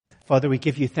Father, we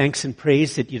give you thanks and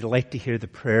praise that you delight to hear the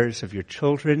prayers of your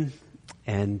children.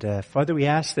 And Father, we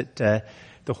ask that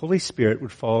the Holy Spirit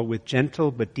would fall with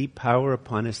gentle but deep power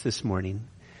upon us this morning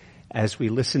as we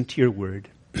listen to your word.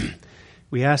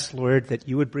 We ask, Lord, that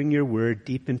you would bring your word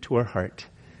deep into our heart.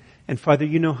 And Father,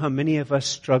 you know how many of us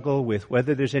struggle with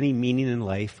whether there's any meaning in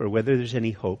life or whether there's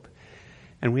any hope.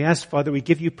 And we ask, Father, we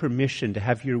give you permission to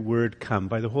have your word come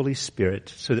by the Holy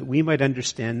Spirit so that we might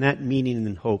understand that meaning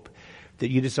and hope that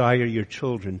you desire your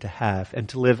children to have and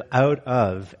to live out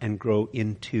of and grow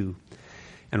into.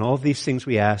 And all of these things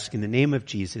we ask in the name of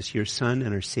Jesus, your Son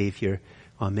and our Savior.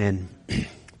 Amen.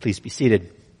 Please be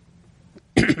seated.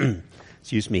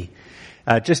 Excuse me.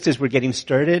 Just as we're getting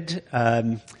started,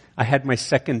 I had my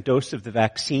second dose of the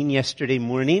vaccine yesterday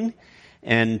morning.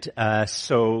 And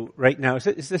so right now,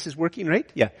 is this working, right?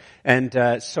 Yeah.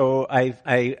 And so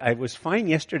I was fine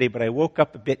yesterday, but I woke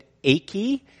up a bit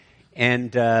achy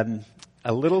and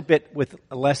a little bit with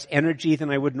less energy than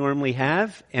I would normally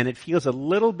have. And it feels a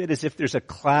little bit as if there's a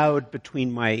cloud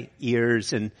between my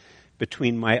ears and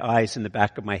between my eyes and the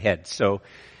back of my head. So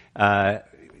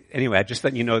anyway, I just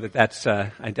let you know that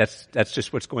that's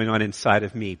just what's going on inside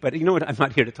of me. But you know what? I'm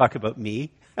not here to talk about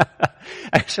me.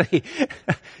 Actually,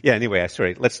 yeah, anyway,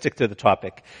 sorry. Let's stick to the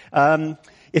topic.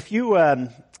 If you,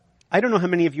 I don't know how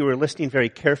many of you were listening very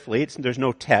carefully. There's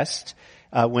no test.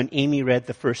 When Amy read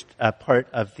the first part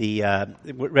of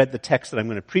read the text that I'm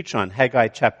going to preach on, Haggai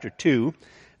chapter 2,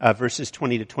 verses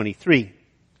 20 to 23.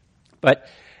 But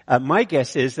my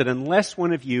guess is that unless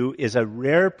one of you is a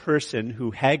rare person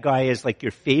who Haggai is like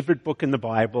your favorite book in the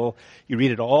Bible, you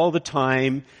read it all the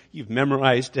time, you've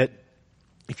memorized it,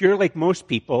 if you're like most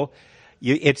people,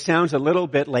 it sounds a little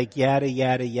bit like yada,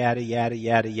 yada, yada, yada,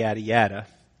 yada, yada, yada.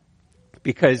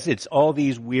 Because it's all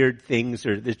these weird things,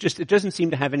 or it doesn't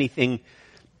seem to have anything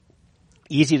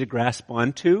easy to grasp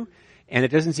onto, and it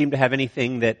doesn't seem to have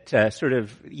anything that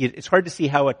it's hard to see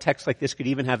how a text like this could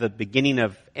even have a beginning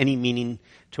of any meaning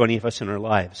to any of us in our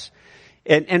lives.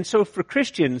 And so for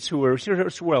Christians who are sort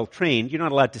of well trained, you're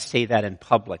not allowed to say that in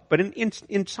public, but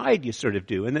inside you sort of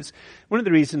do. And that's one of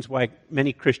the reasons why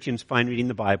many Christians find reading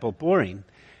the Bible boring.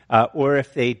 Or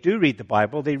if they do read the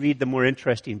Bible, they read the more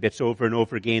interesting bits over and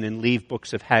over again and leave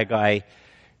books of Haggai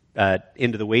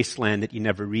into the wasteland that you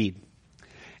never read.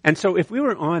 And so if we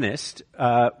were honest,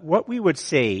 what we would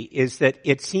say is that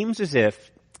it seems as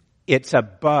if it's a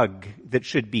bug that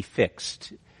should be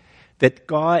fixed. That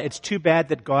it's too bad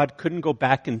that God couldn't go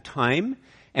back in time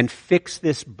and fix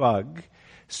this bug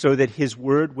so that his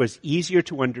word was easier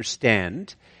to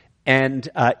understand and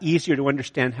easier to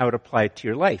understand how it applied to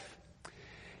your life.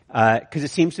 Because it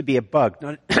seems to be a bug.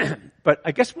 But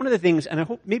I guess one of the things, and I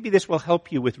hope maybe this will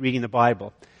help you with reading the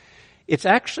Bible, it's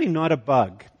actually not a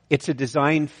bug. It's a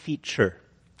design feature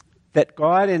that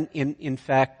God, in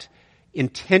fact,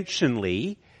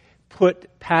 intentionally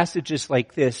put passages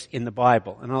like this in the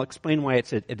Bible. And I'll explain why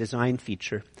it's a design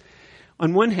feature.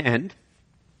 On one hand,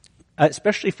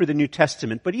 especially for the New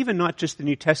Testament, but even not just the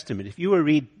New Testament, if you were to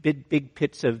read big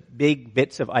bits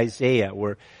of Isaiah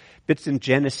or bits in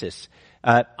Genesis,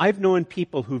 I've known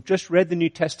people who've just read the New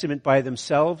Testament by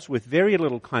themselves with very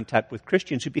little contact with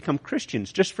Christians who become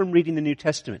Christians just from reading the New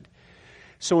Testament.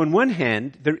 So on one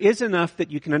hand, there is enough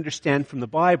that you can understand from the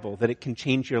Bible that it can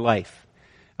change your life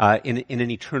in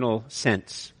an eternal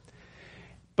sense.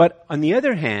 But on the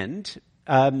other hand,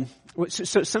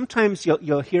 so sometimes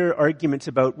you'll hear arguments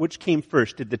about which came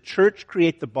first. Did the church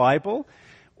create the Bible,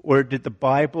 or did the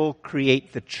Bible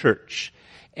create the church?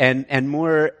 And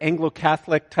more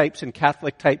Anglo-Catholic types and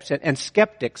Catholic types and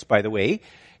skeptics, by the way,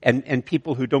 and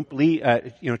people who don't believe,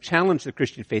 challenge the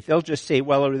Christian faith, they'll just say,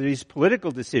 well, are these political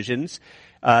decisions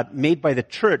made by the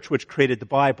church which created the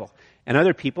Bible? And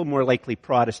other people, more likely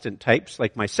Protestant types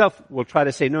like myself, will try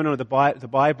to say, no, the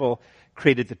Bible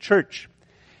created the church.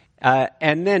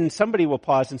 And then somebody will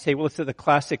pause and say, well, it's the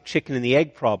classic chicken and the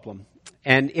egg problem.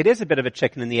 And it is a bit of a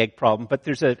chicken and the egg problem, but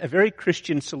there's a very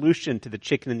Christian solution to the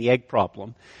chicken and the egg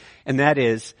problem. And that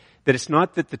is that it's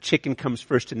not that the chicken comes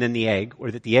first and then the egg, or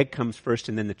that the egg comes first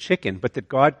and then the chicken, but that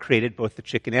God created both the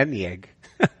chicken and the egg.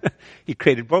 He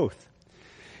created both.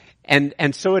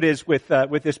 And so it is with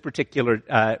this particular,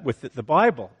 with the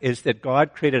Bible, is that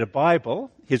God created a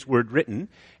Bible, his word written,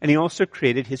 and he also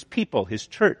created his people, his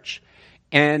church.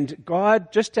 And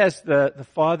God, just as the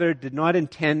Father did not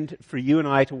intend for you and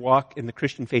I to walk in the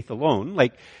Christian faith alone,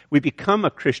 like we become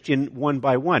a Christian one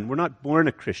by one. We're not born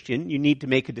a Christian. You need to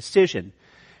make a decision,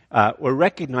 or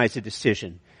recognize a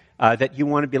decision, that you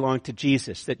want to belong to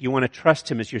Jesus, that you want to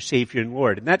trust him as your Savior and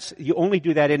Lord. And you only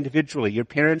do that individually. Your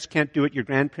parents can't do it. Your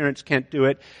grandparents can't do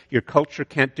it. Your culture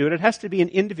can't do it. It has to be an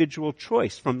individual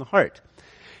choice from the heart.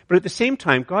 But at the same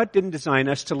time, God didn't design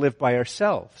us to live by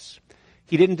ourselves.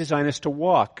 He didn't design us to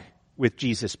walk with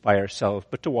Jesus by ourselves,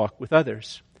 but to walk with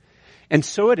others. And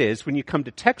so it is when you come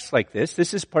to texts like this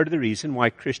is part of the reason why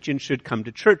Christians should come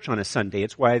to church on a Sunday.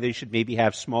 It's why they should maybe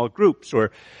have small groups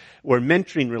or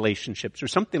mentoring relationships or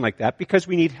something like that, because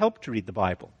we need help to read the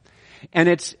Bible. And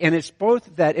it's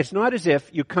both that it's not as if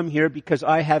you come here because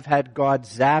I have had God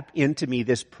zap into me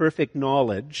this perfect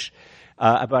knowledge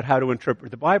about how to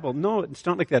interpret the Bible. No, it's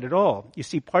not like that at all. You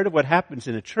see, part of what happens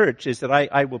in a church is that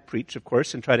I will preach, of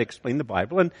course, and try to explain the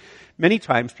Bible. And many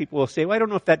times people will say, well, I don't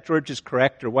know if that, George, is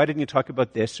correct, or why didn't you talk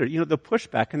about this? Or, they'll push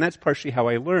back, and that's partially how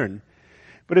I learn.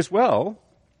 But as well,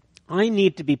 I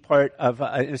need to be part of,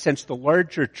 in a sense, the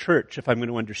larger church if I'm going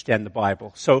to understand the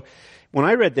Bible. So when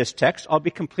I read this text, I'll be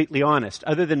completely honest.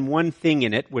 Other than one thing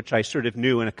in it, which I sort of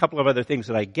knew, and a couple of other things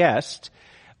that I guessed,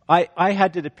 I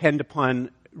had to depend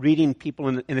upon reading people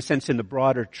in a sense in the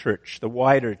broader church, the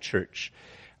wider church,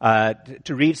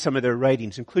 to read some of their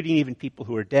writings, including even people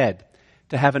who are dead,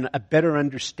 to have a better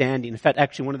understanding. In fact,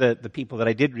 actually, one of the people that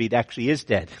I did read actually is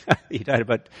dead. He died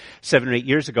about 7 or 8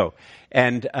 years ago.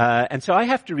 And so I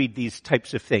have to read these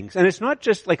types of things. And it's not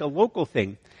just like a local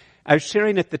thing. I was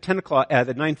sharing at the 10 o'clock,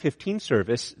 the 9:15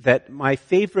 service that my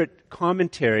favorite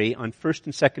commentary on 1st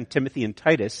and 2nd Timothy and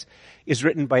Titus is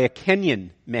written by a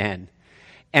Kenyan man.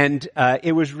 And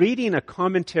it was reading a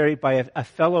commentary by a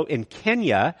fellow in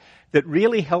Kenya that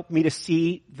really helped me to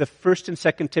see the 1st and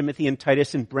 2nd Timothy and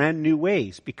Titus in brand new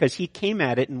ways, because he came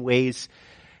at it in ways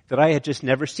that I had just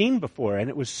never seen before,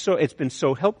 and it's been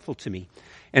so helpful to me.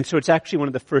 And so it's actually one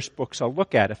of the first books I'll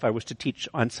look at if I was to teach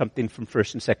on something from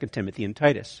 1st and 2nd Timothy and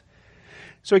Titus.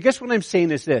 So I guess what I'm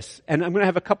saying is this, and I'm going to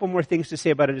have a couple more things to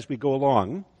say about it as we go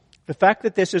along. The fact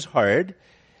that this is hard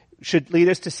should lead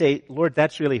us to say, Lord,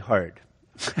 that's really hard.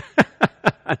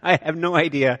 I have no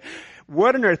idea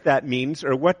what on earth that means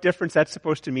or what difference that's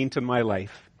supposed to mean to my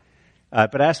life.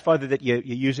 But I ask, Father, that you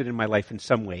use it in my life in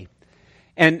some way.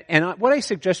 And what I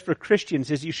suggest for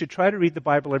Christians is you should try to read the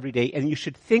Bible every day, and you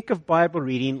should think of Bible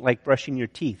reading like brushing your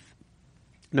teeth.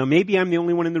 Now, maybe I'm the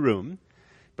only one in the room,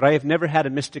 but I have never had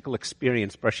a mystical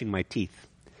experience brushing my teeth.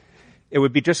 It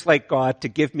would be just like God to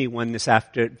give me one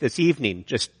this evening,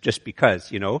 just because,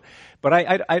 But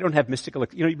I don't have mystical,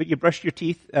 but you brush your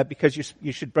teeth because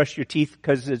you should brush your teeth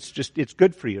because it's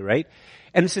good for you, right?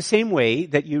 And it's the same way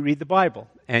that you read the Bible.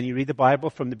 And you read the Bible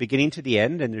from the beginning to the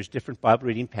end, and there's different Bible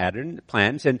reading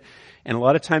plans, and a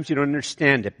lot of times you don't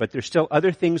understand it, but there's still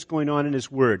other things going on in His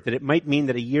Word, that it might mean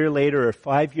that a year later or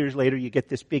 5 years later you get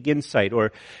this big insight,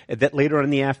 or that later on in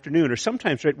the afternoon, or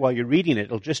sometimes right while you're reading it,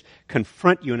 it'll just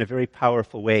confront you in a very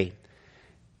powerful way.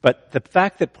 But the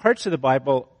fact that parts of the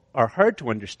Bible are hard to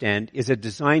understand is a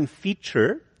design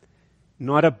feature,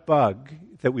 not a bug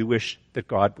that we wish that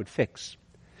God would fix.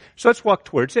 So let's walk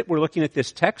towards it. We're looking at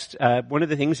this text. One of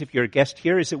the things, if you're a guest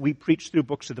here, is that we preach through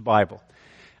books of the Bible.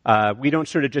 We don't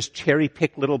sort of just cherry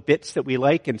pick little bits that we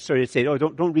like and sort of say, oh,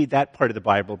 don't read that part of the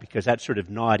Bible because that's sort of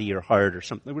naughty or hard or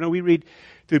something. No, we read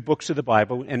through books of the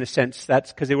Bible. In a sense,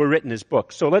 that's because they were written as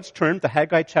books. So let's turn to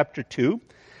Haggai chapter 2.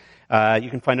 You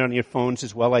can find it on your phones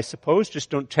as well, I suppose. Just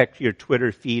don't check your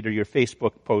Twitter feed or your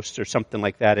Facebook posts or something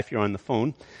like that if you're on the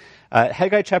phone.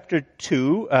 Haggai chapter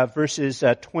 2, verses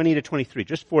 20 to 23,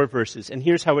 just 4 verses. And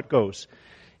here's how it goes.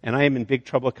 And I am in big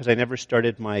trouble because I never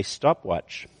started my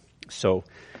stopwatch. So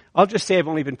I'll just say I've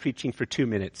only been preaching for 2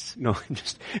 minutes. No, I'm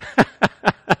just...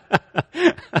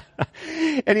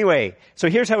 Anyway, so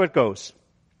here's how it goes.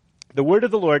 The word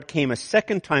of the Lord came a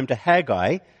second time to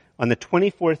Haggai on the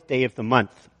 24th day of the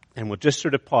month. And we'll just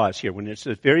sort of pause here. When there's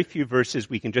very few verses,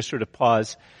 we can just sort of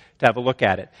pause to have a look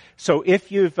at it. So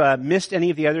if you've missed any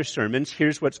of the other sermons,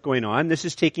 here's what's going on. This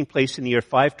is taking place in the year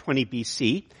 520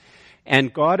 BC.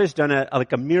 And God has done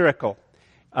a miracle.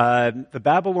 The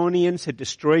Babylonians had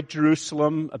destroyed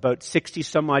Jerusalem about 60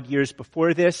 some odd years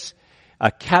before this,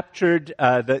 captured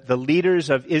the leaders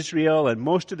of Israel and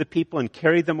most of the people and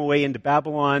carried them away into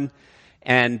Babylon.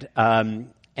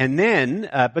 And then,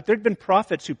 but there'd been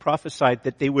prophets who prophesied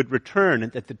that they would return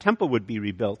and that the temple would be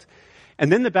rebuilt.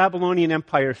 And then the Babylonian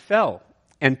Empire fell,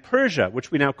 and Persia,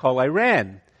 which we now call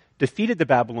Iran, defeated the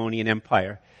Babylonian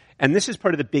Empire. And this is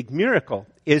part of the big miracle,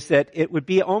 is that it would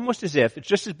be almost as if, it's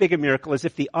just as big a miracle as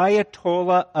if the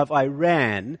Ayatollah of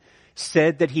Iran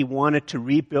said that he wanted to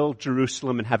rebuild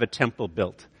Jerusalem and have a temple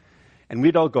built. And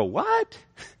we'd all go, what?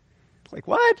 Like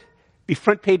what? Be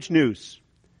front page news.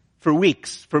 For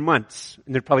weeks, for months,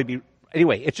 and there'd probably be,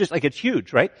 anyway, it's just like, it's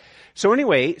huge, right? So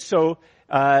anyway,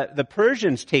 the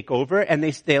Persians take over, and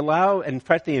they allow, in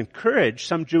fact, they encourage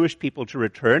some Jewish people to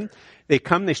return. They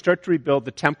come, they start to rebuild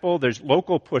the temple. There's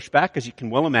local pushback, as you can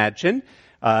well imagine.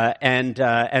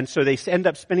 And so they end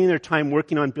up spending their time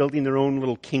working on building their own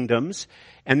little kingdoms.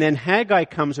 And then Haggai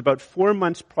comes about 4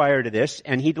 months prior to this,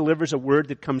 and he delivers a word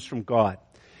that comes from God.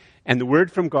 And the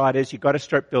word from God is, you've got to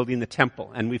start building the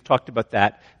temple. And we've talked about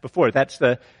that before. That's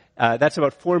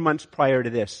about 4 months prior to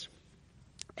this.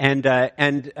 And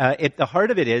the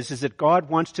heart of it is that God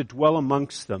wants to dwell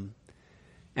amongst them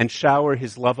and shower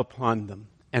his love upon them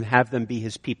and have them be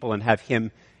his people and have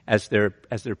him as their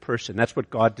person. That's what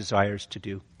God desires to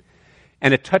do.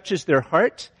 And it touches their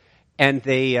heart, and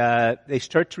they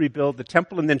start to rebuild the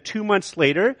temple. And then 2 months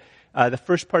later, the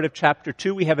first part of chapter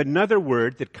 2, we have another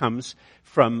word that comes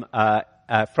from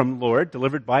Lord,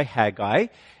 delivered by Haggai.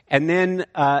 And then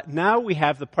now we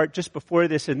have the part just before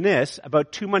this and this,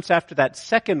 about 2 months after that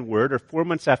second word, or 4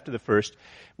 months after the first,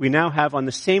 we now have on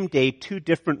the same day 2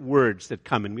 different words that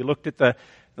come. And we looked at the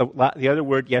other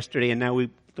word yesterday, and now we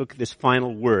look at this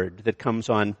final word that comes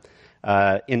on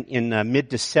in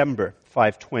mid-December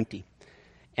 520.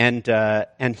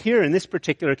 And here in this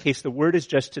particular case, the word is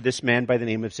just to this man by the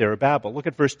name of Zerubbabel. Look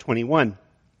at verse 21.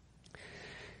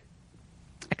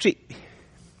 Actually,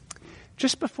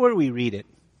 just before we read it,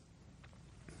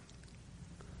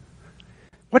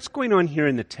 what's going on here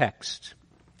in the text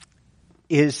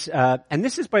is, and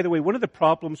this is, by the way, one of the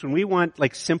problems when we want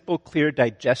like simple, clear,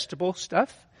 digestible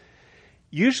stuff.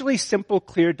 Usually simple,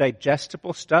 clear,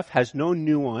 digestible stuff has no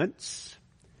nuance,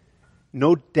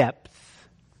 no depth,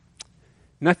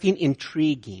 nothing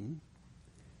intriguing.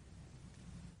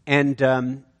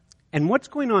 And what's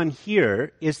going on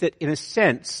here is that, in a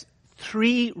sense,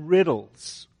 3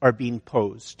 riddles are being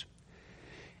posed.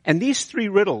 And these 3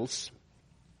 riddles,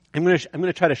 I'm going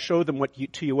to try to show them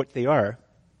to you what they are.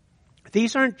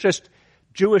 These aren't just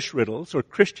Jewish riddles or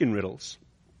Christian riddles.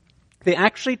 They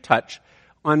actually touch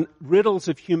on riddles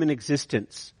of human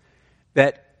existence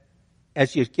that,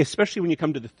 especially when you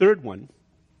come to the third one,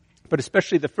 but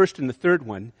especially the first and the third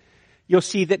one, you'll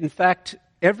see that in fact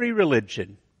every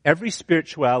religion, every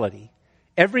spirituality,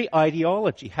 every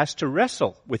ideology has to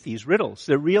wrestle with these riddles.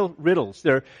 They're real riddles.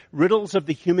 They're riddles of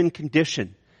the human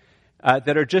condition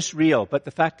that are just real. But the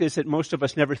fact is that most of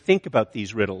us never think about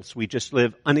these riddles. We just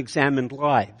live unexamined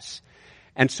lives.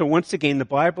 And so once again, the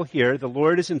Bible here, the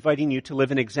Lord is inviting you to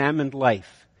live an examined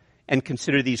life and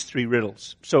consider these 3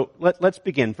 riddles. So let's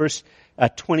begin. Verse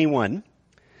 21.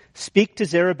 Speak to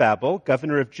Zerubbabel,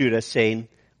 governor of Judah, saying,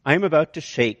 I am about to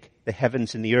shake the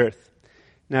heavens and the earth.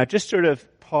 Now just sort of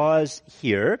pause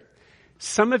here.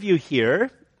 Some of you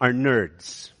here are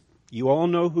nerds. You all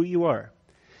know who you are.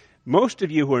 Most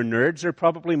of you who are nerds are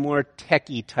probably more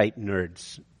techie type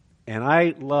nerds. And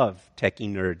I love techie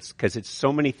nerds because it's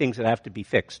so many things that have to be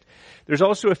fixed. There's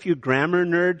also a few grammar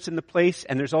nerds in the place,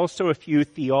 and there's also a few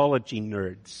theology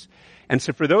nerds. And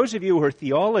so for those of you who are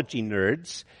theology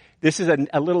nerds, this is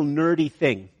a little nerdy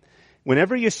thing.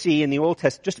 Whenever you see in the Old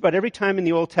Testament, just about every time in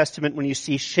the Old Testament when you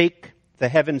see shake the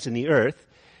heavens and the earth,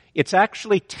 it's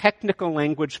actually technical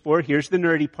language for, here's the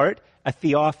nerdy part, a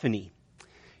theophany.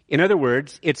 In other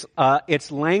words, it's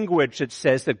language that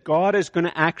says that God is going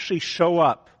to actually show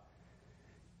up.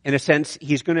 In a sense,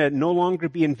 he's going to no longer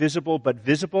be invisible, but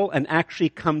visible, and actually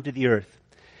come to the earth.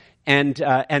 And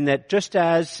that just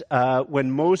as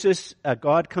when Moses,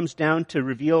 God comes down to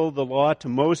reveal the law to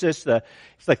Moses,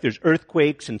 it's like there's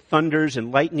earthquakes and thunders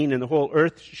and lightning, and the whole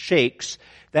earth shakes.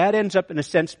 That ends up, in a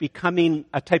sense, becoming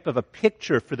a type of a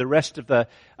picture for the rest of the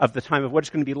time of what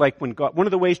it's going to be like when God. One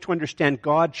of the ways to understand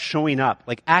God showing up,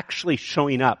 like actually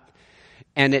showing up,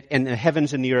 and the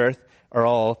heavens and the earth are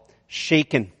all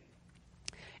shaken.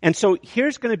 And so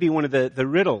here's going to be one of the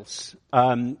riddles.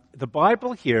 The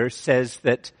Bible here says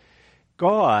that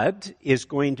God is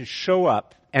going to show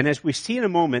up, and as we see in a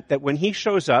moment, that when he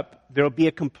shows up, there will be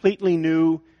a completely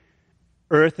new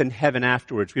earth and heaven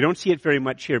afterwards. We don't see it very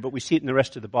much here, but we see it in the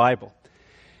rest of the Bible.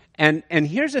 And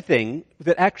here's a thing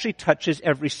that actually touches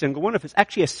every single one of us,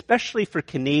 actually especially for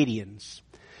Canadians.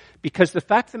 Because the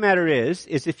fact of the matter is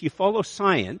if you follow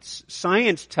science,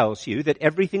 science tells you that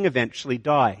everything eventually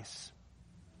dies.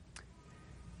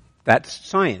 That's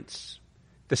science.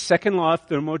 The second law of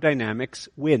thermodynamics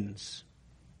wins.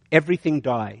 Everything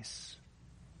dies.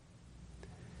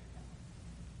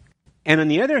 And on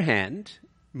the other hand,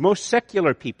 most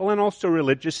secular people, and also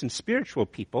religious and spiritual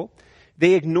people,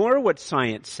 they ignore what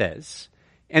science says,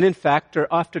 and in fact are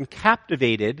often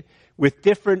captivated with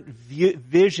different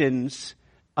visions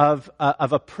of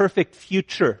a perfect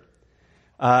future.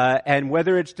 And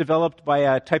whether it's developed by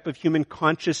a type of human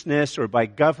consciousness or by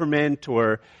government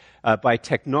or by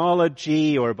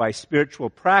technology or by spiritual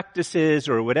practices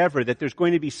or whatever, that there's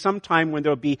going to be some time when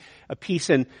there'll be a peace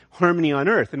and harmony on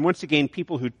earth. And once again,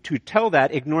 people who tell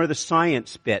that ignore the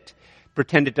science bit.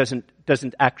 pretend it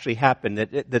doesn't actually happen.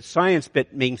 That science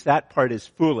bit means that part is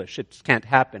foolish. It can't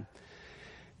happen.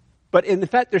 But in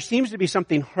fact, there seems to be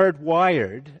something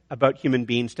hardwired about human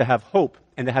beings to have hope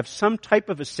and to have some type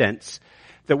of a sense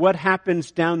that what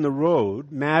happens down the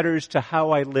road matters to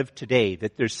how I live today.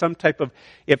 That there's some type of,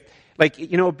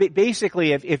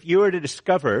 basically if you were to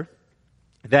discover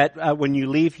that when you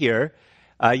leave here,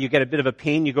 you get a bit of a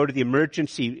pain, you go to the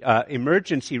emergency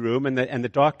room, and the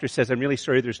doctor says, "I'm really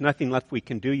sorry, there's nothing left we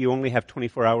can do. You only have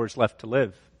 24 hours left to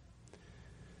live.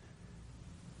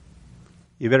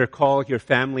 You better call your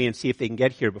family and see if they can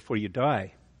get here before you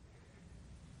die."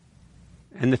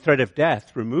 And the threat of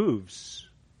death removes.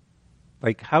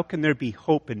 Like, how can there be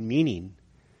hope and meaning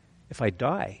if I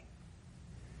die?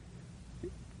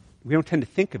 We don't tend to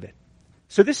think of it.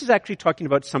 So this is actually talking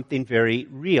about something very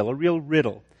real, a real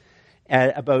riddle,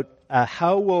 about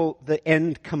how will the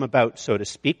end come about, so to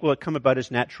speak. Will it come about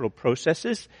as natural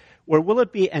processes, or will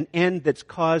it be an end that's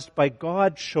caused by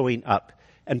God showing up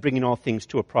and bringing all things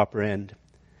to a proper end?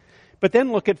 But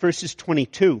then look at verses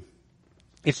 22.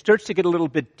 It starts to get a little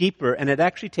bit deeper, and it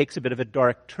actually takes a bit of a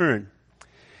dark turn.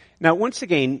 Now, once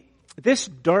again, this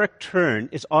dark turn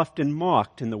is often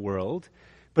mocked in the world,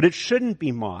 but it shouldn't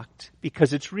be mocked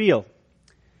because it's real.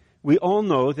 We all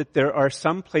know that there are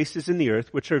some places in the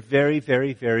earth which are very,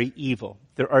 very, very evil.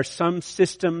 There are some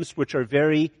systems which are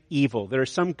very evil. There are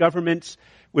some governments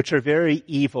which are very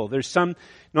evil. There's some,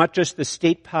 not just the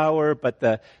state power, but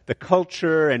the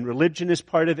culture and religion is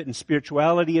part of it and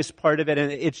spirituality is part of it.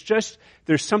 And it's just,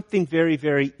 there's something very,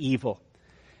 very evil.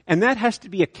 And that has to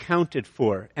be accounted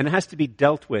for, and it has to be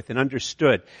dealt with and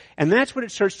understood. And that's when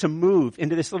it starts to move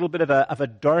into this little bit of a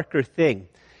darker thing.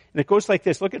 And it goes like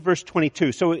this. Look at verse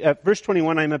 22. So verse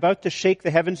 21, "I'm about to shake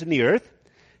the heavens and the earth,"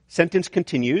 sentence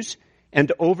continues, "and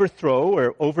to overthrow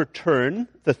or overturn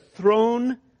the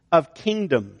throne of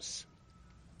kingdoms.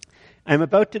 I'm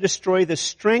about to destroy the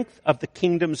strength of the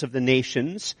kingdoms of the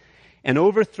nations and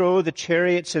overthrow the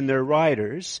chariots and their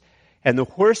riders, and the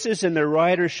horses and their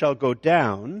riders shall go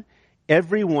down,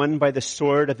 every one by the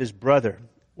sword of his brother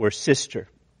or sister."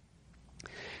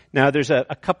 Now, there's a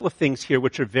couple of things here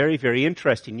which are very, very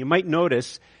interesting. You might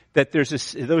notice that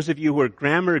those of you who are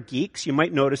grammar geeks, you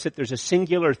might notice that there's a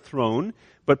singular throne,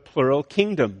 but plural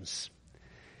kingdoms.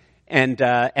 And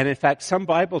in fact, some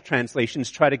Bible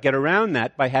translations try to get around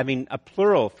that by having a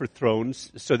plural for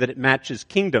thrones so that it matches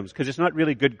kingdoms, because it's not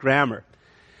really good grammar.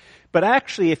 But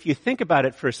actually, if you think about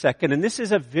it for a second, and this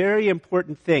is a very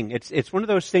important thing, it's one of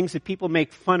those things that people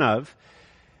make fun of,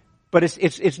 but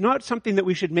it's not something that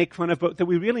we should make fun of, but that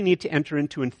we really need to enter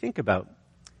into and think about.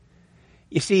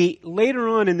 You see, later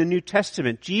on in the New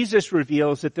Testament, Jesus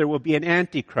reveals that there will be an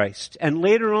Antichrist. And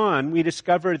later on, we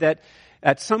discover that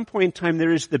at some point in time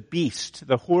there is the beast,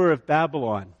 the whore of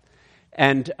Babylon.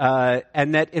 And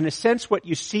that in a sense what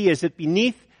you see is that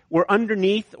beneath or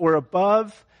underneath or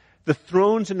above the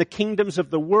thrones and the kingdoms of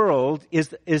the world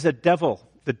is a devil,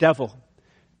 the devil.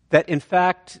 That in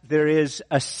fact there is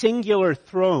a singular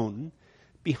throne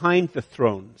behind the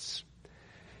thrones.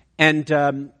 And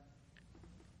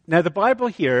now the Bible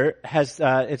here has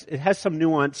it has some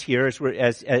nuance here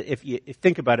if you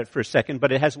think about it for a second,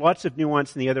 but it has lots of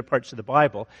nuance in the other parts of the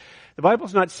Bible. The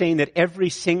Bible's not saying that every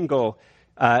single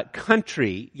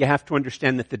country, you have to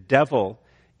understand that the devil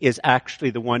is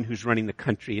actually the one who's running the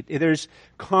country. There's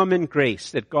common grace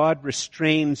that God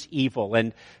restrains evil,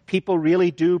 and people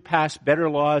really do pass better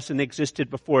laws than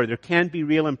existed before. There can be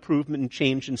real improvement and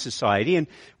change in society, and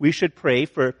we should pray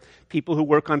for people who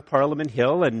work on Parliament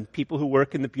Hill and people who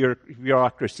work in the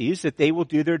bureaucracies that they will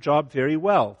do their job very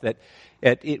well, that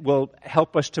it will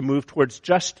help us to move towards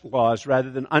just laws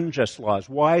rather than unjust laws,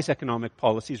 wise economic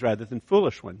policies rather than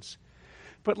foolish ones.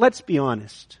 But let's be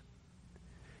honest.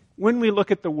 When we look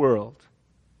at the world,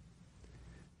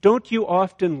 don't you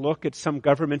often look at some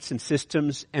governments and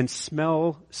systems and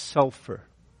smell sulfur?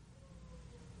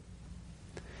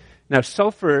 Now,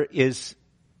 sulfur is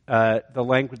the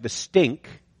language, the stink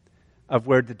of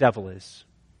where the devil is.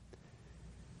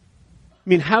 I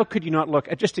mean, how could you not look,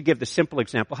 just to give the simple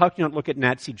example, how can you not look at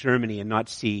Nazi Germany and not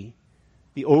see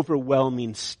the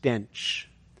overwhelming stench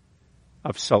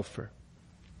of sulfur?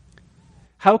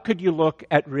 How could you look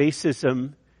at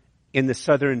racism in the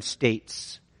southern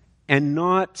states and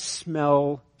not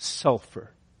smell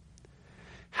sulfur?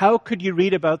 How could you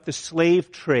read about the slave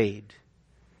trade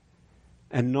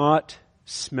and not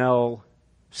smell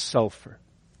sulfur?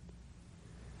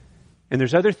 And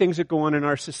there's other things that go on in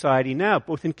our society now,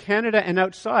 both in Canada and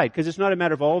outside, because it's not a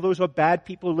matter of all those bad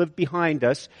people who live behind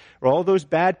us or all those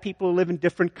bad people who live in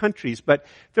different countries, but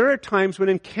there are times when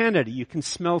in Canada you can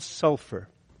smell sulfur.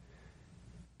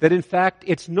 that in fact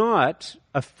it's not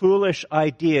a foolish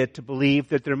idea to believe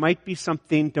that there might be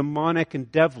something demonic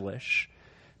and devilish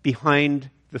behind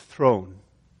the throne.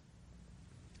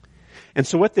 And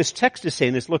so what this text is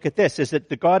saying is, look at this, is that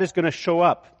the God is going to show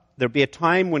up. There'll be a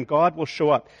time when God will show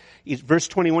up. Verse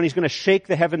 21, he's going to shake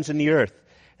the heavens and the earth.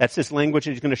 That's this language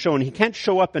that he's going to show. And he can't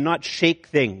show up and not shake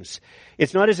things.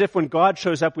 It's not as if when God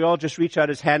shows up, we all just reach out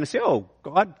his hand and say, oh,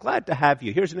 God, glad to have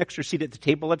you. Here's an extra seat at the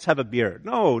table. Let's have a beer.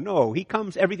 No. He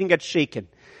comes, everything gets shaken.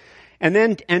 And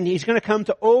he's going to come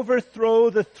to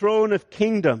overthrow the throne of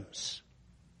kingdoms.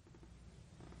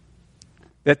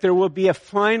 That there will be a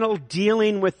final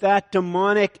dealing with that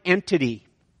demonic entity.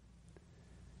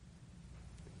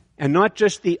 And not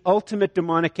just the ultimate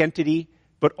demonic entity,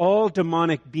 but all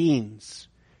demonic beings,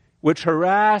 which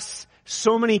harass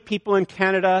so many people in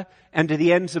Canada and to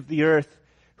the ends of the earth,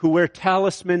 who wear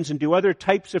talismans and do other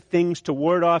types of things to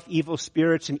ward off evil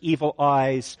spirits and evil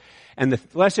eyes. And the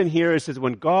lesson here is that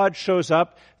when God shows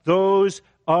up, those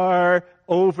are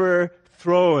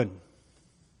overthrown.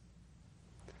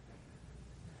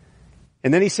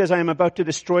 And then he says, I am about to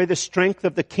destroy the strength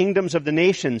of the kingdoms of the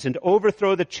nations and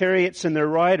overthrow the chariots and their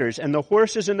riders, and the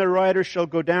horses and their riders shall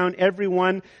go down every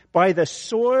one by the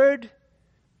sword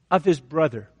of his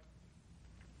brother.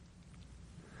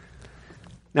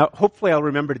 Now, hopefully I'll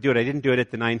remember to do it. I didn't do it at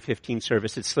the 9:15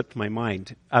 service. It slipped my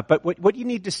mind. But what you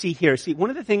need to see here, one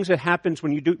of the things that happens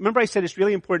when you do, remember I said it's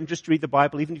really important just to read the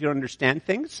Bible even if you don't understand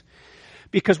things?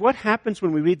 Because what happens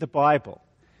when we read the Bible,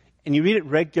 and you read it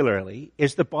regularly,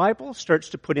 is the Bible starts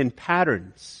to put in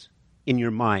patterns in your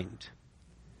mind.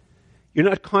 You're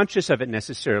not conscious of it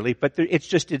necessarily, but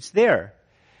it's there.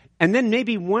 And then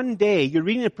maybe one day you're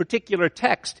reading a particular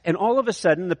text and all of a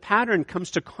sudden the pattern comes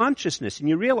to consciousness and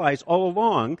you realize all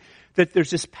along that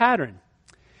there's this pattern.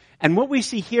 And what we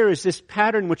see here is this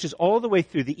pattern which is all the way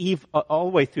through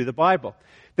the Bible.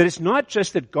 That it's not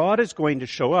just that God is going to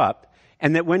show up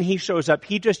and that when he shows up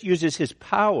he just uses his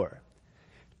power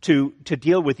to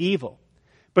deal with evil.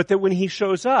 But that when he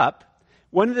shows up,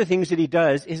 one of the things that he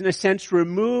does is in a sense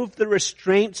remove the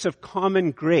restraints of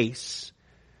common grace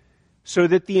so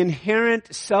that the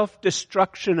inherent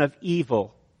self-destruction of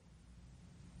evil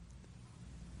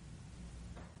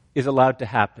is allowed to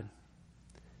happen.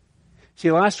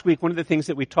 See, last week, one of the things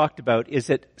that we talked about is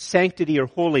that sanctity or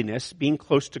holiness, being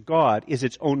close to God, is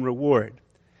its own reward.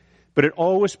 But it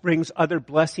always brings other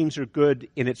blessings or good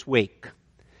in its wake.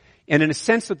 And in a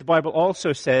sense, what the Bible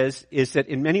also says is that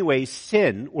in many ways,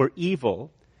 sin or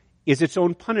evil is its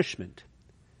own punishment.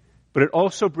 But it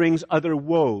also brings other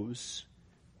woes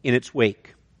in its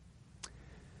wake.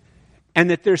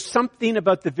 And that there's something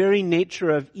about the very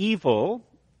nature of evil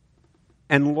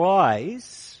and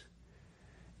lies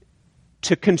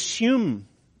to consume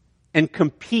and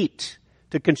compete,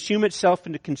 to consume itself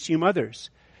and to consume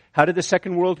others. How did the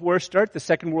Second World War start? The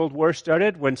Second World War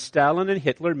started when Stalin and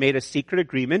Hitler made a secret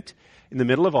agreement in the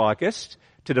middle of August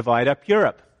to divide up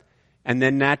Europe. And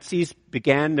then Nazis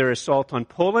began their assault on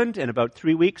Poland, and about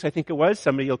 3 weeks, I think it was,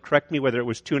 somebody will correct me whether it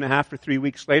was 2.5 or 3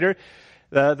 weeks later,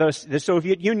 the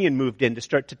Soviet Union moved in to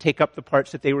start to take up the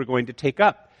parts that they were going to take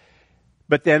up.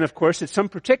 But then, of course, at some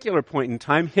particular point in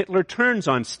time, Hitler turns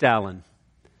on Stalin.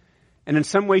 And in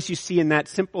some ways you see in that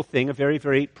simple thing a very,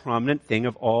 very prominent thing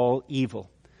of all evil.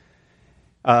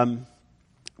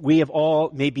 We have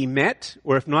all maybe met,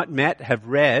 or if not met, have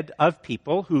read of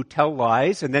people who tell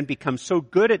lies and then become so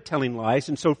good at telling lies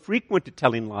and so frequent at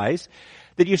telling lies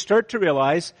that you start to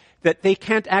realize that they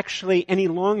can't actually any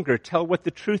longer tell what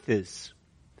the truth is.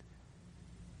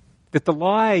 That the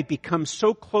lie becomes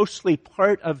so closely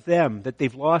part of them that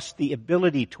they've lost the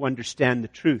ability to understand the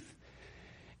truth.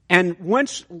 And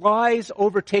once lies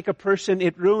overtake a person,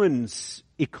 it ruins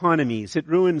economies, it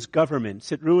ruins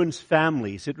governments, it ruins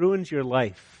families, it ruins your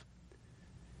life.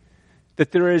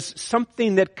 That there is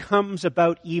something that comes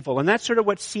about evil. And that's sort of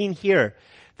what's seen here.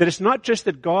 That it's not just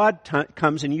that God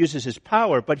comes and uses his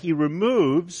power, but he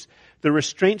removes the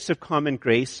restraints of common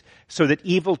grace so that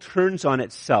evil turns on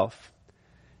itself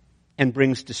and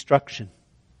brings destruction.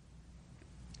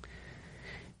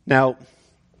 Now,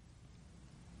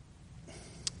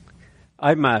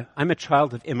 I'm a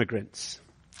child of immigrants.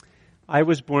 I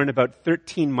was born about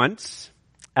 13 months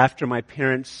after my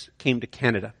parents came to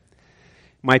Canada.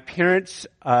 My parents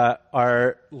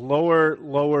are lower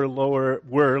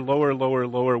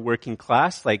working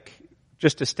class, like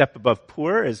just a step above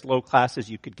poor, as low class as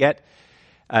you could get.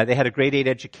 They had a grade 8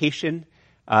 education,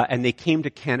 and they came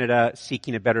to Canada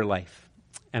seeking a better life.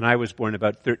 And I was born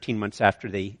about 13 months after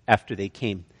they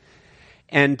came.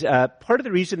 And part of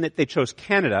the reason that they chose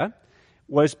Canada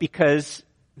was because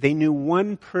they knew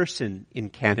one person in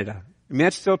Canada I mean,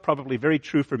 that's still probably very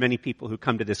true for many people who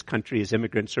come to this country as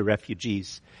immigrants or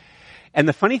refugees. And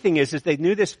the funny thing is they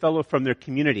knew this fellow from their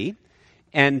community,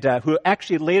 and who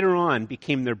actually later on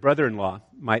became their brother-in-law,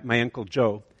 my Uncle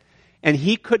Joe. And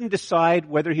he couldn't decide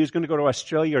whether he was going to go to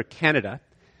Australia or Canada.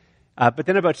 But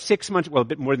then about 6 months, well, a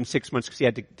bit more than 6 months because he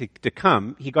had to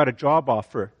come, he got a job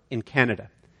offer in Canada.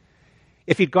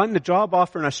 If he'd gotten the job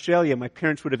offer in Australia, my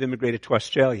parents would have immigrated to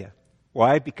Australia.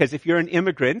 Why? Because if you're an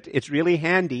immigrant, it's really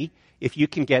handy if you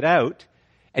can get out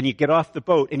and you get off the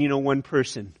boat and you know one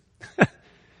person.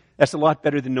 That's a lot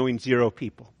better than knowing 0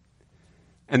 people.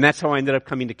 And that's how I ended up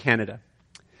coming to Canada.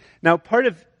 Now, part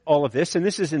of all of this, and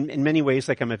this is in many ways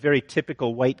like I'm a very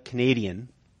typical white Canadian,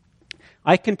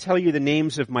 I can tell you the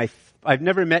names of I've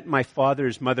never met my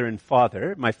father's mother and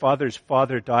father. My father's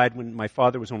father died when my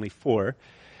father was only 4.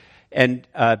 And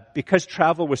because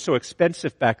travel was so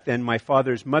expensive back then, my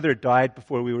father's mother died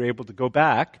before we were able to go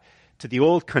back to the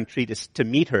old country to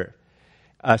meet her.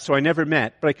 So I never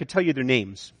met, but I could tell you their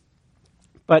names.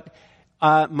 But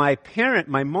my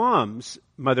mom's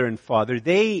mother and father,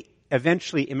 they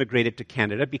eventually immigrated to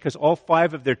Canada because all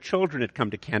 5 of their children had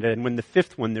come to Canada, and when the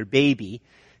 5th one, their baby,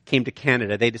 came to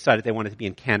Canada, they decided they wanted to be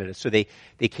in Canada, so they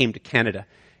came to Canada.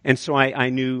 And so I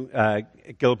knew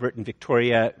Gilbert and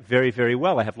Victoria very, very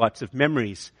well. I have lots of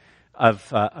memories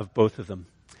of both of them.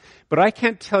 But I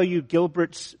can't tell you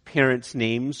Gilbert's parents'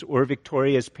 names or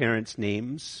Victoria's parents'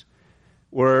 names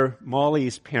or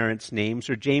Molly's parents' names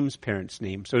or James' parents'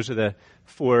 names. Those are the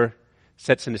 4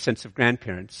 sets in a sense of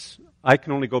grandparents. I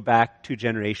can only go back 2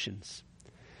 generations.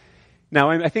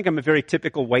 Now, I think I'm a very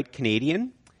typical white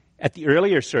Canadian. At the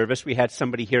earlier service, we had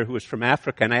somebody here who was from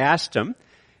Africa, and I asked him,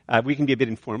 we can be a bit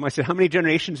informal. I said, how many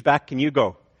generations back can you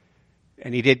go?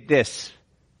 And he did this.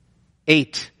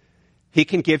 8. He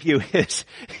can give you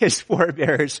his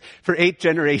forebears for 8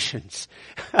 generations.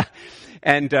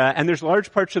 And there's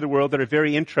large parts of the world that are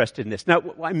very interested in this. Now,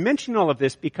 I mention all of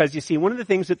this because, you see, one of the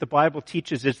things that the Bible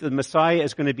teaches is the Messiah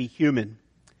is going to be human.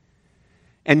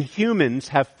 And humans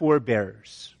have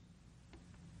forebears.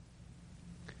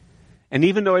 And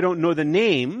even though I don't know the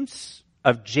names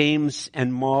of James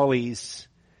and Molly's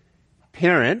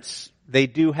parents, they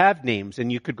do have names,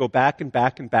 and you could go back and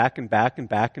back and back and back and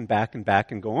back and back and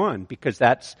back and go on, because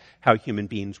that's how human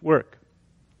beings work.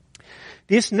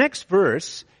 This next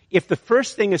verse, if the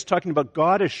first thing is talking about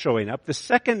God is showing up,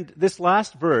 this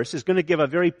last verse is going to give a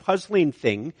very puzzling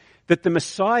thing, that the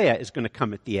Messiah is going to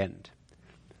come at the end.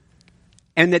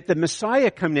 And that the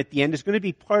Messiah coming at the end is going to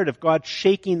be part of God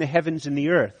shaking the heavens and the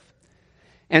earth.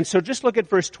 And so just look at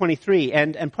verse 23,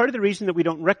 and part of the reason that we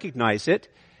don't recognize it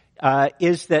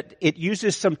is that it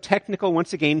uses some technical,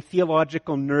 once again,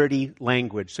 theological nerdy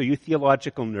language. So you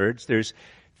theological nerds, there's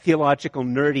theological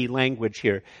nerdy language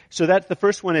here. So that the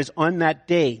first one is on that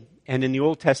day. And in the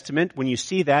Old Testament, when you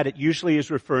see that, it usually is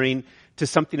referring to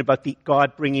something about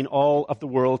God bringing all of the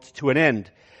world to an end.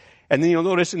 And then you'll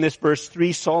notice in this verse,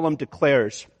 3 solemn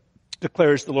declares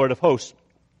the Lord of hosts.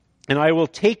 And I will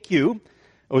take you,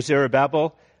 O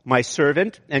Zerubbabel, my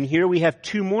servant. And here we have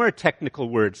 2 more technical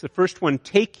words. The first one,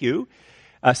 take you.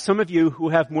 Some of you who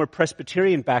have more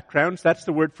Presbyterian backgrounds, that's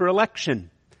the word for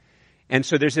election. And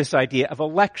so there's this idea of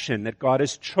election, that God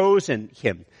has chosen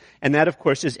him. And that, of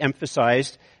course, is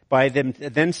emphasized by them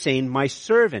then saying, my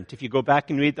servant. If you go back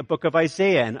and read the book of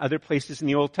Isaiah and other places in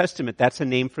the Old Testament, that's a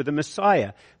name for the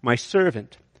Messiah, my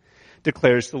servant,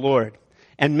 declares the Lord.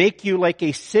 And make you like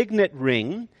a signet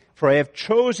ring, for I have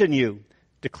chosen you,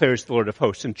 declares the Lord of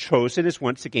hosts. And chosen is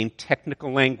once again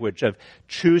technical language of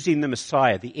choosing the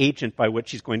Messiah, the agent by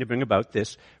which he's going to bring about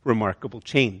this remarkable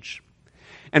change.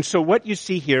 And so what you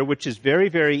see here, which is very,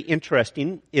 very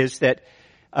interesting, is that,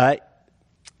 well,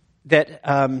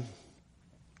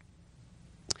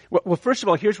 first of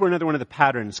all, here's where another one of the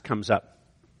patterns comes up.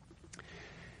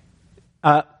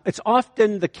 It's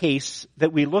often the case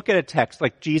that we look at a text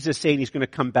like Jesus saying he's going to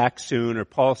come back soon, or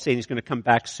Paul saying he's going to come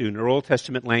back soon, or Old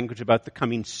Testament language about the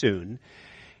coming soon,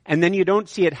 and then you don't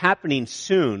see it happening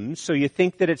soon, so you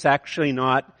think that it's actually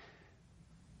not,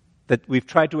 that they've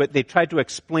tried to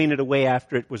explain it away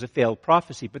after it was a failed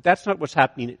prophecy, but that's not what's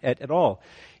happening at all.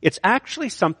 It's actually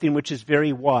something which is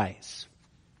very wise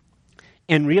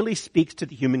and really speaks to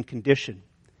the human condition.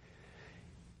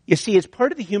 You see, it's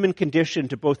part of the human condition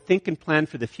to both think and plan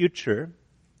for the future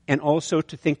and also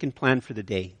to think and plan for the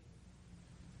day.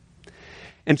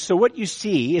 And so what you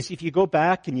see is, if you go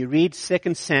back and you read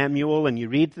 2 Samuel and you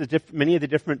read many of the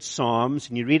different Psalms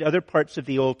and you read other parts of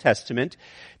the Old Testament,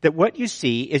 that what you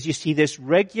see is you see this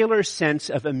regular sense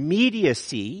of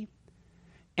immediacy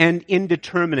and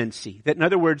indeterminacy. That, in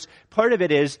other words, part of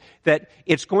it is that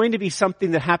it's going to be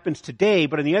something that happens today,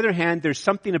 but on the other hand, there's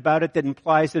something about it that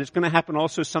implies that it's going to happen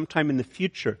also sometime in the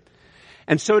future.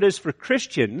 And so it is for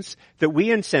Christians that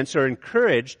we, in a sense, are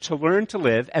encouraged to learn to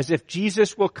live as if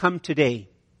Jesus will come today.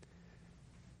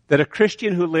 That a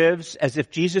Christian who lives as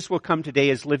if Jesus will come today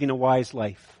is living a wise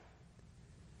life.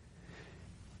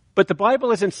 But the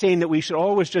Bible isn't saying that we should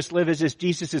always just live as if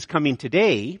Jesus is coming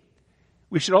today.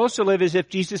 We should also live as if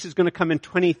Jesus is going to come in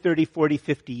 20, 30, 40,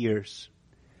 50 years.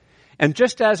 And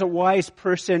just as a wise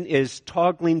person is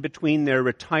toggling between their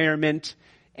retirement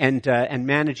and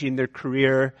managing their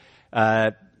career,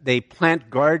 they plant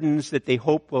gardens that they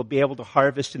hope will be able to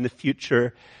harvest in the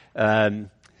future.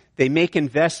 They make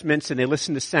investments and they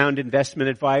listen to sound investment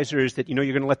advisors that, you're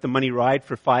going to let the money ride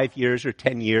for 5 years or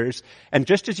 10 years. And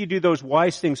just as you do those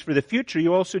wise things for the future,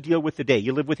 you also deal with the day.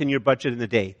 You live within your budget in the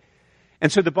day.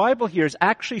 And so the Bible here is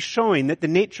actually showing that the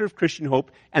nature of Christian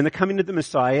hope and the coming of the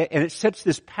Messiah, and it sets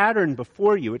this pattern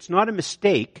before you. It's not a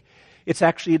mistake. It's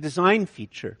actually a design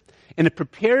feature. And it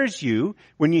prepares you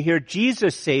when you hear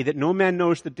Jesus say that no man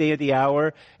knows the day or the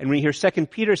hour, and when you hear 2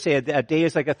 Peter say that a day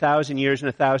is like 1,000 years and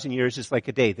 1,000 years is like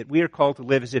a day, that we are called to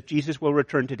live as if Jesus will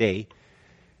return today.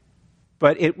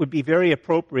 But it would be very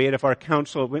appropriate if our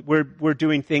council, we're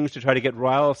doing things to try to get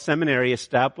Ryle Seminary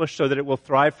established so that it will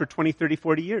thrive for 20, 30,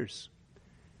 40 years.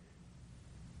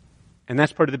 And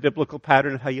that's part of the biblical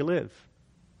pattern of how you live.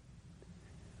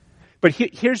 But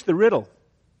here's the riddle.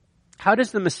 How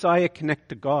does the Messiah connect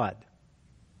to God?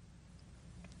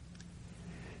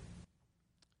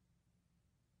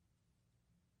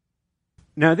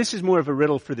 Now, this is more of a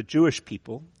riddle for the Jewish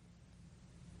people.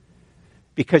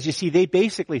 Because, you see, they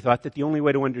basically thought that the only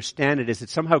way to understand it is that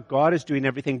somehow God is doing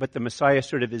everything, but the Messiah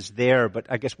sort of is there, but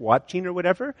I guess watching or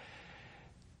whatever.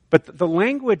 But the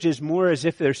language is more as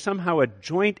if there's somehow a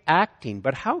joint acting.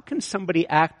 But how can somebody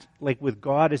act like with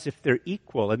God as if they're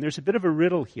equal? And there's a bit of a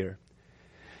riddle here.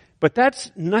 But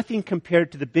that's nothing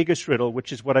compared to the biggest riddle,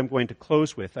 which is what I'm going to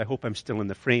close with. I hope I'm still in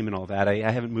the frame and all that. I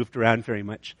haven't moved around very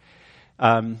much.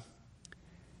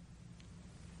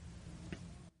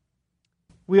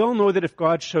 We all know that if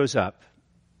God shows up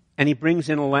and he brings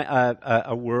in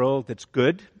a world that's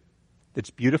good,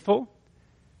 that's beautiful,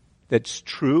 that's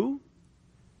true,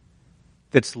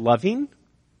 that's loving,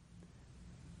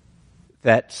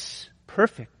 that's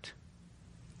perfect.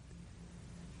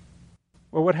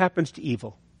 Well, what happens to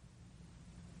evil?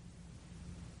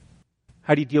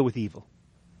 How do you deal with evil?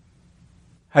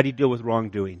 How do you deal with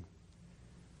wrongdoing?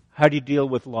 How do you deal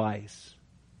with lies?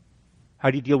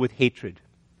 How do you deal with hatred?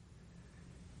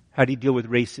 How do you deal with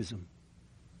racism?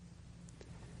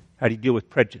 How do you deal with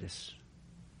prejudice?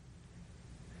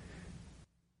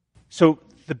 So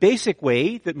the basic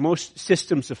way that most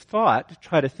systems of thought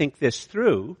try to think this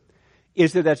through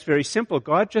is that that's very simple.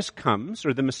 God just comes,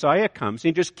 or the Messiah comes, and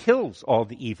he just kills all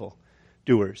the evil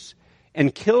doers,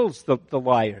 and kills the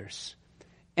liars,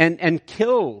 and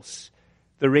kills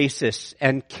the racists,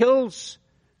 and kills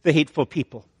the hateful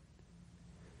people.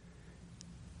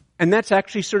 And that's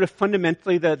actually sort of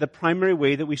fundamentally the primary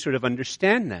way that we sort of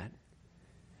understand that.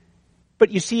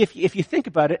 But you see, if you think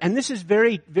about it, and this is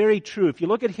very, very true, if you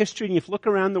look at history and you look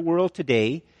around the world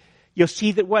today, you'll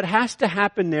see that what has to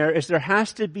happen there is there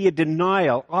has to be a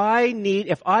denial.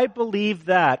 If I believe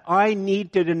that, I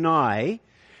need to deny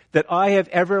that I have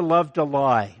ever loved a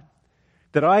lie,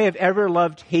 that I have ever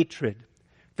loved hatred,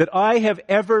 that I have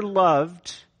ever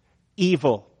loved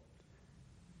evil.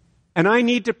 And I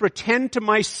need to pretend to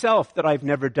myself that I've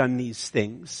never done these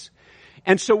things.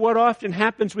 And so what often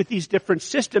happens with these different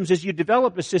systems is you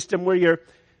develop a system where you're,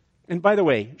 and by the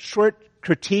way, short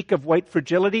critique of White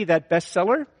Fragility, that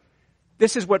bestseller,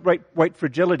 this is what White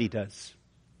Fragility does.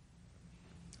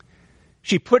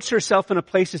 She puts herself in a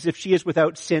place as if she is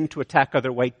without sin to attack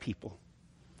other white people.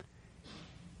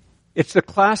 It's the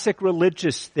classic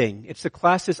religious thing. It's the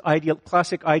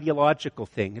classic ideological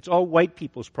thing. It's all white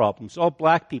people's problems. It's all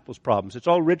black people's problems. It's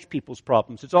all rich people's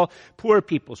problems. It's all poor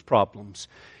people's problems.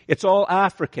 It's all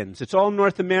Africans. It's all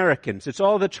North Americans. It's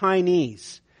all the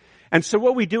Chinese. And so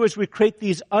what we do is we create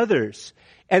these others.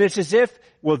 And it's as if,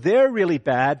 well, they're really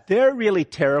bad, they're really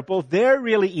terrible, they're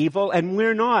really evil, and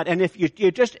we're not. And if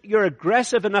you're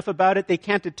aggressive enough about it, they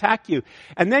can't attack you.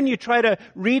 And then you try to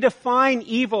redefine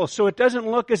evil so it doesn't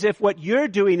look as if what you're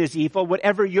doing is evil,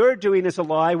 whatever you're doing is a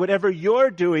lie, whatever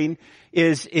you're doing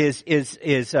is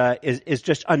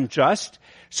just unjust.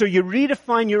 So you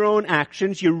redefine your own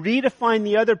actions, you redefine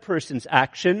the other person's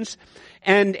actions,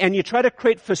 and you try to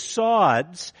create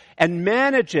facades and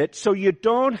manage it so you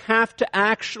don't have to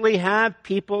actually have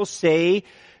people say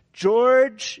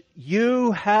George,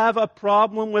 you have a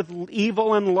problem with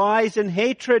evil and lies and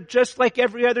hatred just like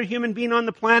every other human being on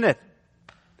the planet.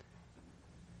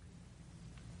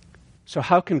 So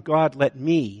how can God let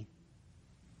me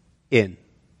in?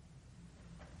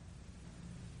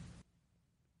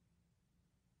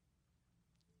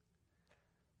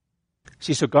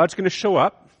 See, so God's going to show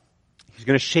up. He's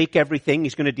going to shake everything.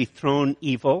 He's going to dethrone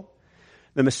evil.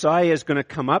 The Messiah is going to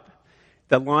come up.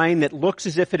 The line that looks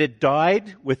as if it had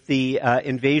died with the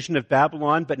invasion of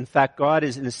Babylon, but in fact God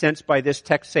is in a sense by this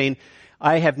text saying,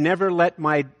 I have never let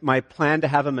my plan to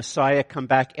have a Messiah come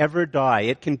back ever die.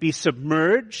 It can be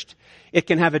submerged. It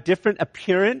can have a different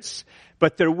appearance,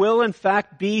 but there will in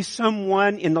fact be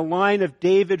someone in the line of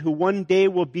David who one day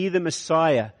will be the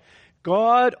Messiah.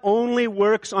 God only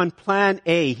works on plan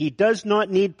A. He does not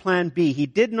need plan B. He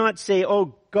did not say,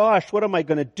 oh gosh, what am I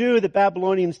going to do? The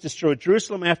Babylonians destroyed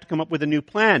Jerusalem. I have to come up with a new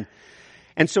plan.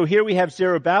 And so here we have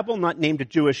Zerubbabel, not named a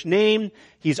Jewish name.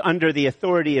 He's under the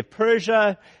authority of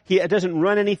Persia. He doesn't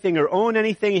run anything or own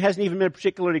anything. He hasn't even been a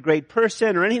particularly great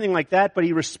person or anything like that, but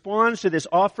he responds to this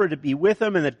offer to be with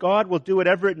him and that God will do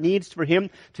whatever it needs for him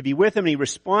to be with him. And he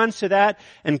responds to that.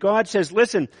 And God says,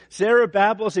 listen,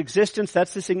 Zerubbabel's existence,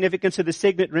 that's the significance of the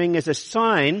signet ring, is a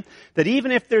sign that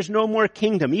even if there's no more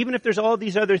kingdom, even if there's all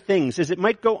these other things, as it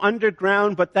might go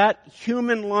underground, but that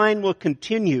human line will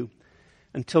continue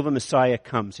until the Messiah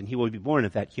comes, and he will be born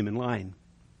of that human line.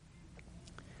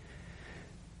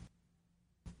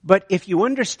 But if you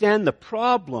understand the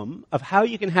problem of how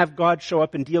you can have God show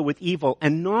up and deal with evil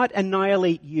and not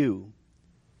annihilate you,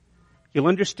 you'll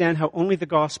understand how only the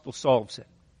gospel solves it.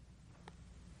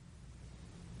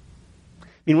 I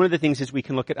mean, one of the things is we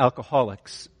can look at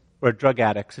alcoholics or drug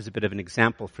addicts as a bit of an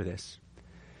example for this.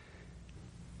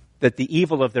 That the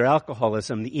evil of their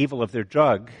alcoholism, the evil of their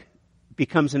drug,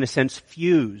 becomes in a sense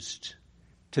fused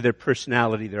to their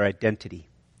personality, their identity.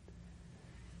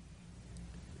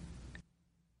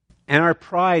 And our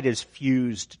pride is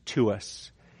fused to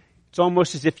us. It's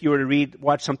almost as if you were to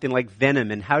watch something like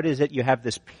Venom, and how does it you have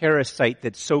this parasite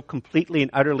that's so completely and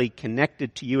utterly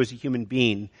connected to you as a human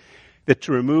being that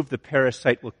to remove the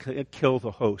parasite will kill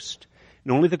the host.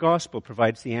 And only the gospel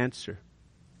provides the answer.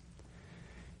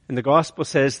 And the gospel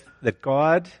says that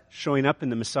God showing up and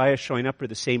the Messiah showing up are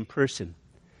the same person.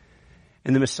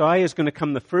 And the Messiah is going to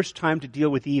come the first time to deal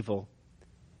with evil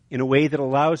in a way that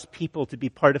allows people to be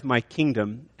part of my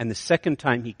kingdom. And the second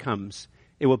time he comes,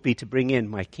 it will be to bring in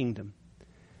my kingdom.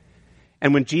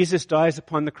 And when Jesus dies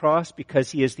upon the cross, because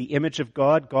he is the image of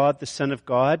God, God the Son of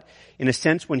God, in a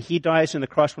sense, when he dies on the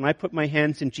cross, when I put my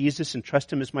hands in Jesus and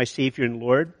trust him as my Savior and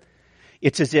Lord,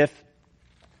 it's as if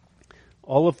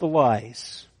all of the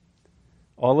lies,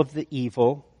 all of the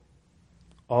evil,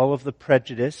 all of the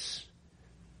prejudice,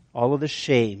 all of the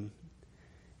shame,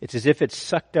 it's as if it's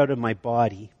sucked out of my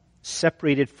body,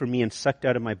 separated from me and sucked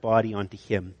out of my body onto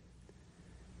him.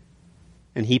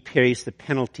 And he pays the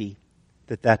penalty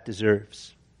that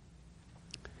deserves.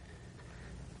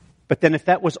 But then if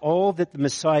that was all that the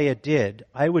Messiah did,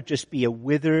 I would just be a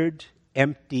withered,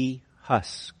 empty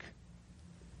husk.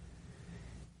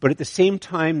 But at the same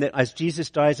time that as Jesus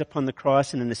dies upon the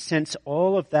cross, and in a sense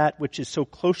all of that which is so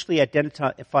closely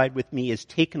identified with me is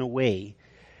taken away,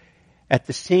 at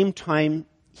the same time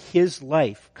his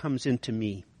life comes into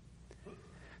me.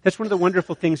 That's one of the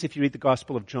wonderful things if you read the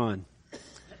Gospel of John.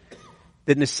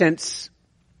 That in a sense,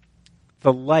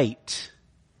 the light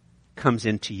comes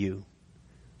into you.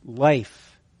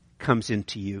 Life comes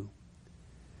into you.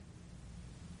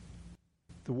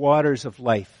 The waters of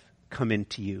life come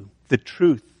into you. The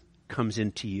truth comes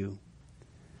into you.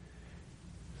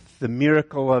 The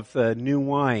miracle of the new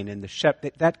wine and the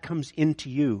shepherd, that comes into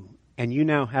you. And you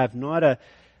now have not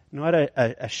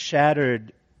a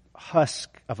shattered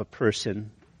husk of a person,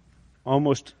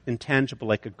 almost intangible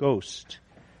like a ghost,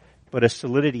 but a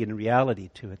solidity and reality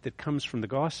to it that comes from the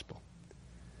gospel.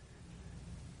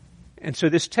 And so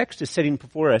this text is setting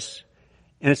before us,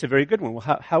 and it's a very good one.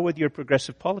 Well, how would your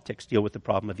progressive politics deal with the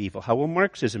problem of evil? How will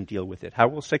Marxism deal with it? How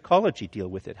will psychology deal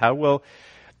with it? How will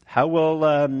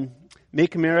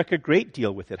Make America Great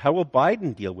deal with it? How will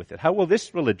Biden deal with it? How will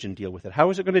this religion deal with it? How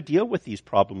is it going to deal with these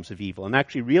problems of evil and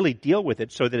actually really deal with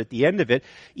it so that at the end of it,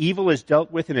 evil is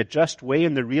dealt with in a just way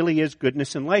and there really is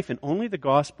goodness in life? And only the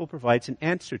gospel provides an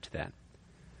answer to that.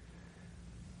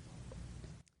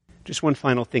 Just one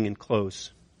final thing in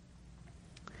close.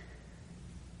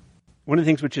 One of the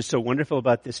things which is so wonderful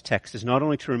about this text is not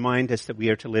only to remind us that we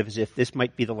are to live as if this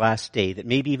might be the last day, that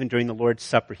maybe even during the Lord's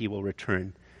Supper he will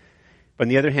return. But on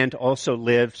the other hand, to also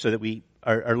live so that we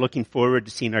are looking forward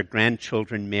to seeing our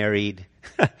grandchildren married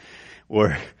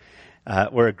or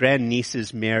our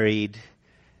grandnieces married,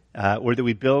 or that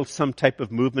we build some type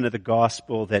of movement of the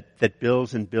gospel that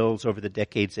builds and builds over the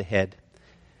decades ahead.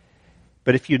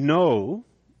 But if you know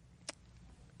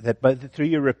that through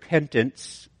your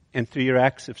repentance and through your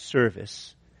acts of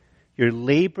service, your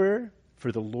labor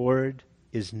for the Lord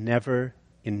is never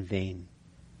in vain.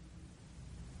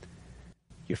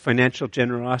 Your financial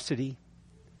generosity,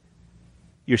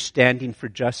 your standing for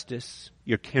justice,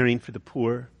 your caring for the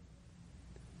poor,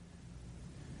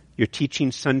 your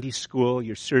teaching Sunday school,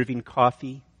 your serving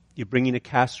coffee, your bringing a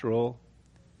casserole.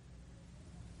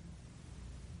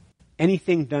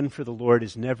 Anything done for the Lord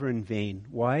is never in vain.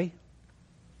 Why?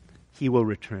 He will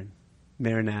return.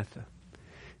 Maranatha. I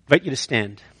invite you to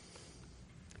stand.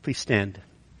 Please stand.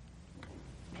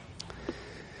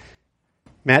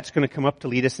 Matt's going to come up to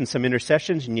lead us in some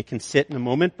intercessions, and you can sit in a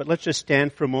moment, but let's just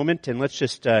stand for a moment and let's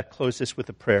just close this with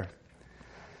a prayer.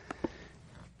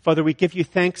 Father, we give you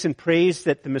thanks and praise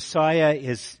that the Messiah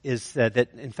that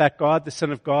in fact God, the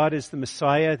Son of God, is the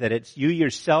Messiah, that it's you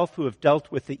yourself who have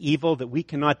dealt with the evil that we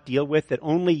cannot deal with, that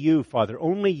only you, Father,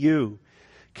 only you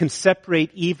can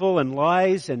separate evil and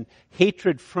lies and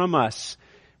hatred from us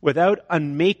without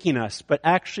unmaking us, but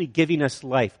actually giving us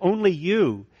life. Only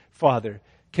you, Father,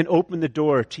 can open the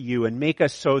door to you and make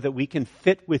us so that we can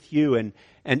fit with you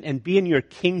and be in your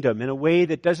kingdom in a way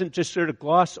that doesn't just sort of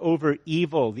gloss over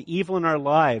evil, the evil in our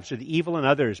lives or the evil in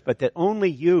others, but that only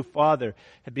you, Father,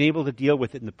 have been able to deal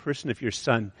with it in the person of your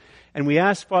Son. And we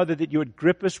ask, Father, that you would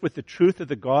grip us with the truth of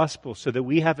the gospel so that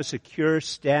we have a secure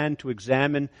stand to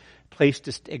examine, place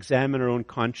to examine our own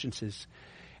consciences.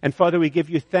 And Father, we give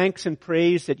you thanks and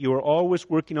praise that you are always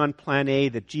working on plan A,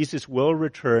 that Jesus will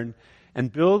return, and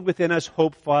build within us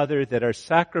hope, Father, that our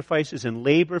sacrifices and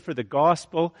labor for the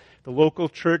gospel, the local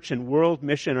church and world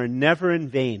mission are never in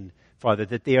vain, Father,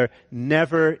 that they are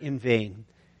never in vain.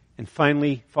 And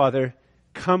finally, Father,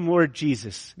 come Lord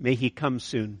Jesus, may he come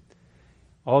soon.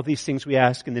 All these things we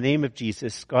ask in the name of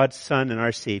Jesus, God's Son and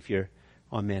our Savior.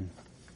 Amen.